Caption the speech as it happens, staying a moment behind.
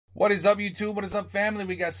What is up, YouTube? What is up, family?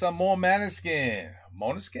 We got some more Maneskin.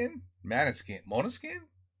 Måneskin? Maneskin. Måneskin?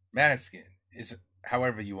 Maneskin. It's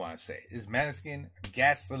however you want to say it. It's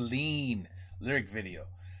Maneskin-Gasoline lyric video.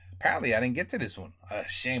 Apparently, I didn't get to this one.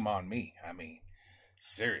 Shame on me. I mean,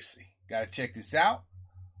 seriously. Gotta check this out.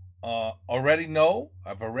 Already know,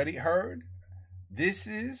 I've already heard. This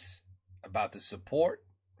is about the support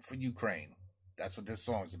for Ukraine. That's what this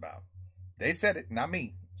song is about. They said it, not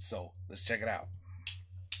me. So let's check it out.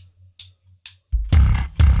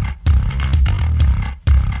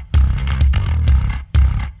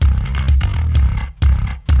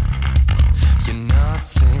 You're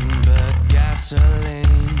nothing but gasoline,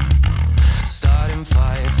 starting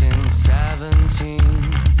fires in 17.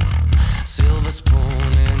 Silver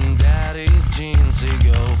spoon in daddy's jeans. They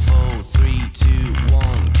go 4, 3, 2,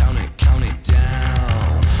 1. Count it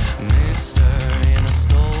down. Mister in a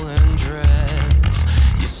stolen dress.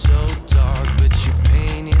 You're so dark, but you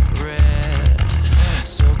paint it red.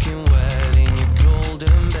 Soaking wet in your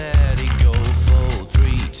golden bed. You go 4,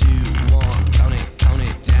 3, 2, 1. Count it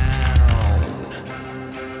down.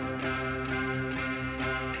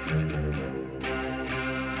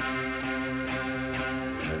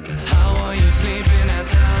 How are you sleeping at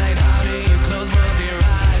night? How do you close both your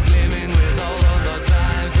eyes? Living with all of those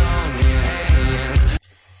lives on your hands.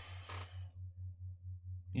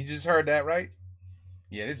 You just heard that, right?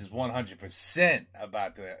 Yeah, this is 100%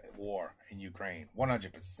 about the war in Ukraine.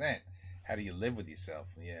 100%. How do you live with yourself?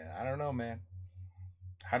 Yeah, I don't know, man.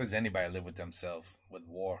 How does anybody live with themselves with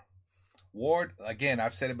war? War, again,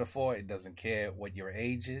 I've said it before, it doesn't care what your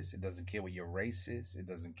age is. It doesn't care what your race is. It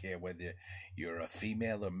doesn't care whether you're a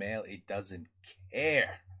female or male. It doesn't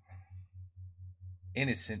care.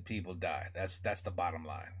 Innocent people die. That's the bottom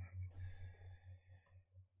line.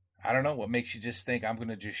 I don't know what makes you just think I'm going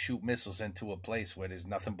to just shoot missiles into a place where there's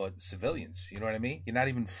nothing but civilians. You know what I mean? You're not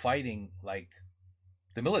even fighting like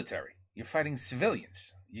the military. You're fighting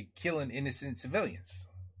civilians. You're killing innocent civilians.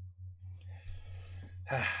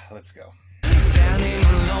 Let's go. Standing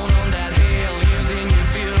alone on that hill, using your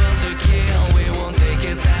fuel to kill. We won't take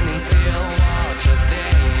it standing still, watch us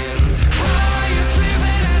dance. How are you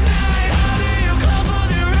sleeping at night? How do you close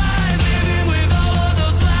both your eyes? Living with all of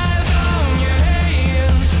those lives on your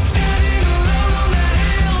hands. Standing alone on that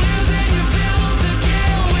hill, using your fuel to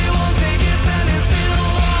kill. We won't take it standing still,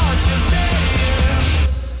 watch us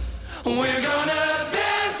dance. We're gonna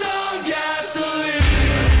dance on gasoline.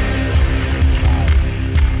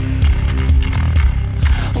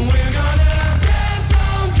 We're gonna dance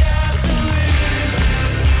on gasoline.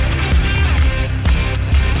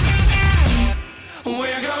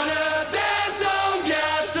 We're gonna dance on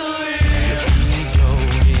gasoline. Your ego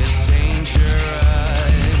is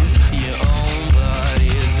dangerous. Your own blood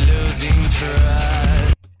is losing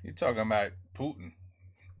trust. You're talking about Putin.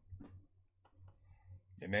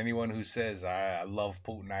 And anyone who says, I love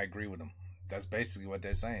Putin, I agree with them. That's basically what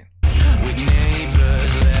they're saying. With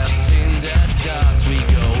neighbors left in the dust, we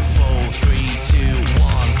go 4, 3, 2,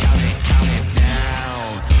 1. Count it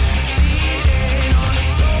down. Seated on a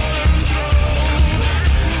stolen throne,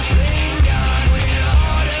 playing God with a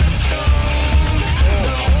heart of stone.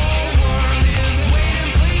 The whole world is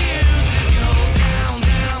waiting for you to go down,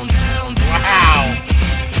 down, down, down. Wow.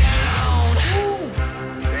 Down.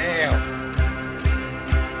 Damn.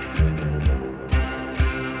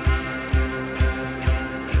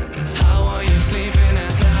 How are you sleeping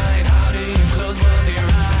at night? How do you close both your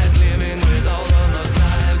eyes? Living with all of those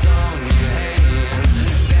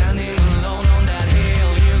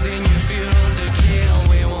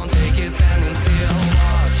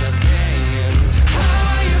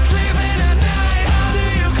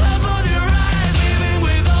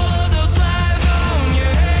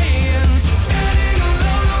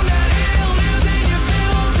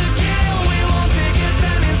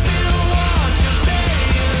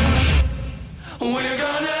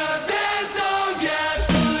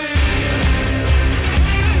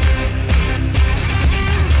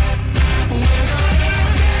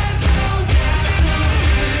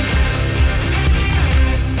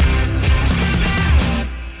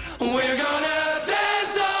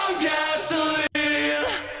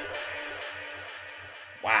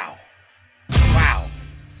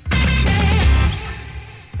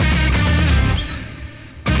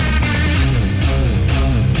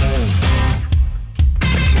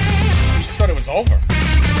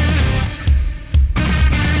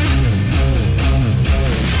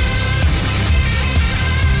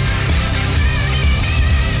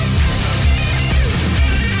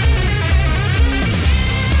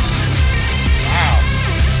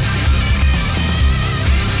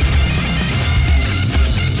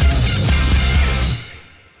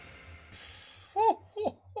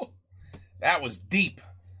That was deep.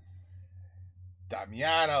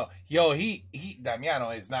 Damiano, yo, Damiano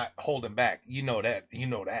is not holding back. You know that.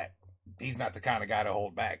 He's not the kind of guy to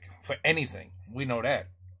hold back for anything. We know that.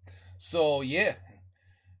 So yeah,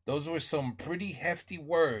 those were some pretty hefty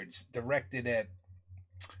words directed at,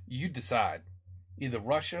 you decide, either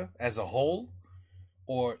Russia as a whole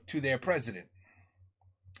or to their president.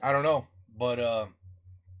 I don't know, but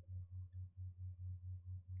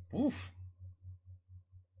oof,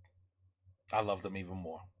 I love them even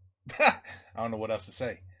more. I don't know what else to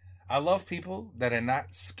say. I love people that are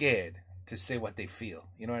not scared to say what they feel.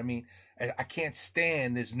 You know what I mean? I can't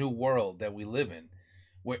stand this new world that we live in,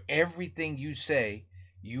 where everything you say,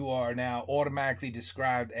 you are now automatically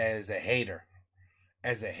described as a hater.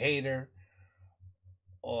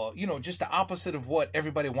 Or, just the opposite of what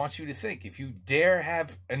everybody wants you to think. If you dare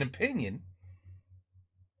have an opinion,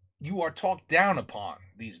 you are talked down upon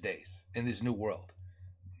these days in this new world.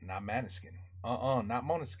 Not Maneskin. Not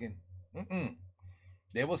Måneskin.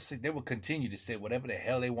 They will continue to say whatever the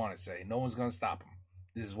hell they want to say. No one's going to stop them.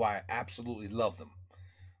 This is why I absolutely love them.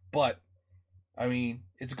 But, I mean,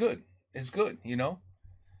 it's good. It's good,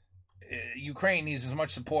 Ukraine needs as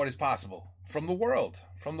much support as possible from the world.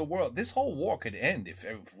 This whole war could end if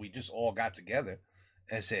we just all got together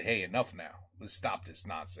and said, hey, enough now. Let's stop this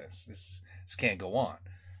nonsense. This can't go on.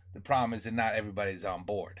 The problem is that not everybody's on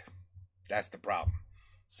board. That's the problem.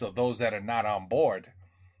 So those that are not on board,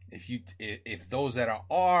 if those that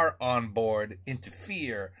are on board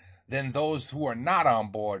interfere, then those who are not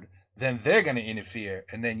on board, then they're going to interfere.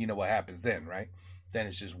 And then you know what happens then, right? Then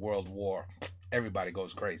it's just world war. Everybody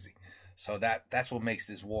goes crazy. So that's what makes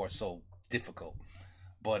this war so difficult.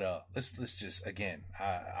 But let's just, again,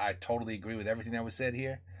 I totally agree with everything that was said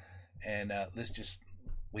here. And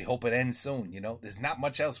we hope it ends soon, There's not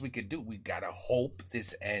much else we could do. We got to hope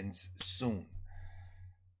this ends soon.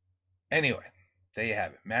 Anyway, there you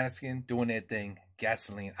have it. Maneskin doing their thing.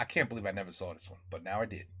 Gasoline. I can't believe I never saw this one, but now I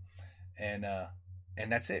did. And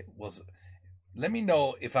that's it. Well, let me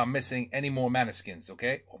know if I'm missing any more Maneskins,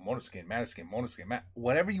 okay? Or Måneskin,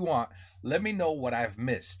 whatever you want. Let me know what I've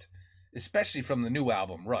missed, especially from the new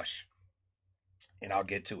album, Rush. And I'll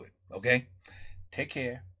get to it, okay? Take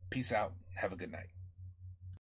care. Peace out. Have a good night.